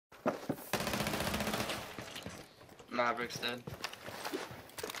Maverick's dead.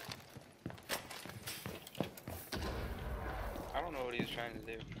 I don't know what he was trying to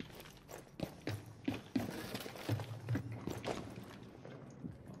do.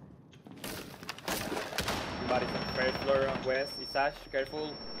 Somebody's on the first floor on west. Is Seige,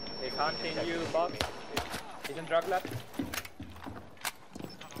 careful. He's hunting you, box. He's in drug lab.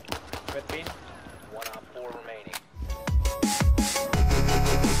 Red pin. 1 on 4 remaining.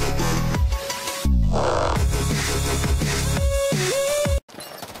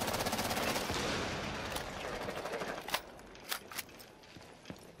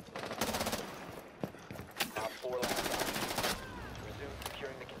 Op 4 last stop. Resume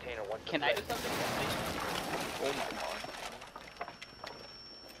securing the container once. Can I do something? Oh my god.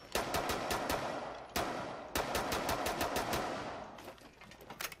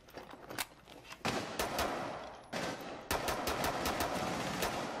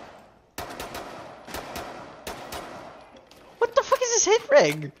 What the fuck is this hit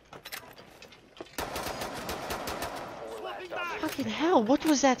rig? Fucking hell, what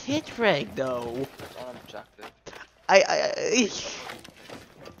was that hit rig though? It's on objective.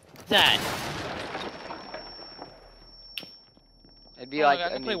 That. It'd be like I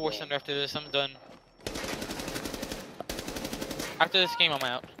can play War Thunder after this. I'm done. After this game, I'm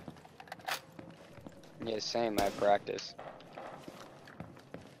out. Yeah, same. I have practice.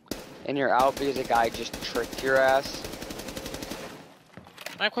 And you're out because a guy just tricked your ass.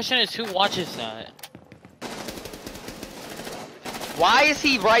 My question is, who watches that? Why is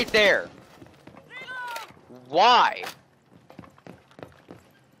he right there? Why?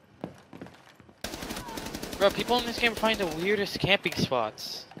 Bro, people in this game find the weirdest camping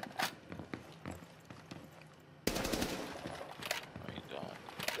spots. The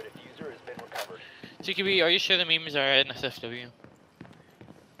diffuser has been recovered. TQB, are you sure the memes are at NSFW?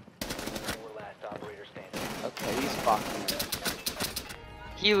 4 last operator standing. Okay, he's fucking.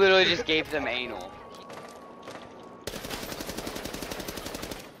 He literally just gave them anal.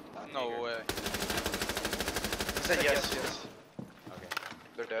 No way. He said yes, yes. Okay.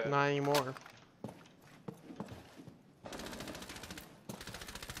 They're dead. Not anymore.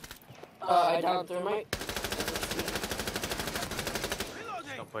 I downed thermite.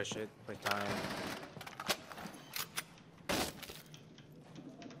 Don't push it. Play time.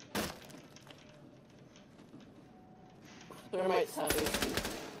 Thermite's heavy.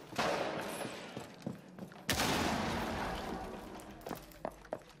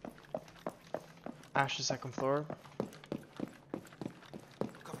 Ash the second floor.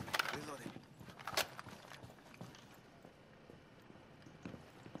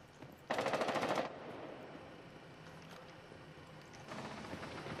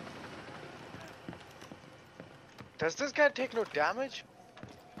 Does this guy take no damage?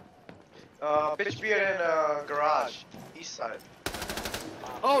 Bitch beer in garage, east side.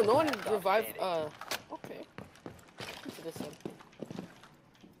 Oh, no one revived. Okay. To this end.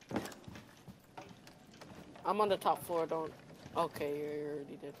 I'm on the top floor. Don't. Okay, you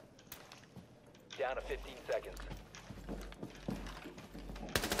already did. Down to 15 seconds.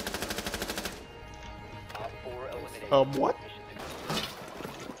 Op 4 eliminated. What?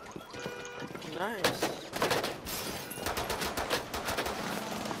 Nice.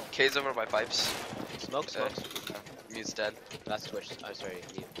 K's over by pipes. Smoke. Mute's dead. That's Twitch. I'm sorry.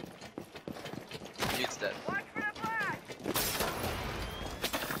 Mute. Mute's dead.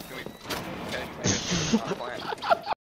 Can we... Okay,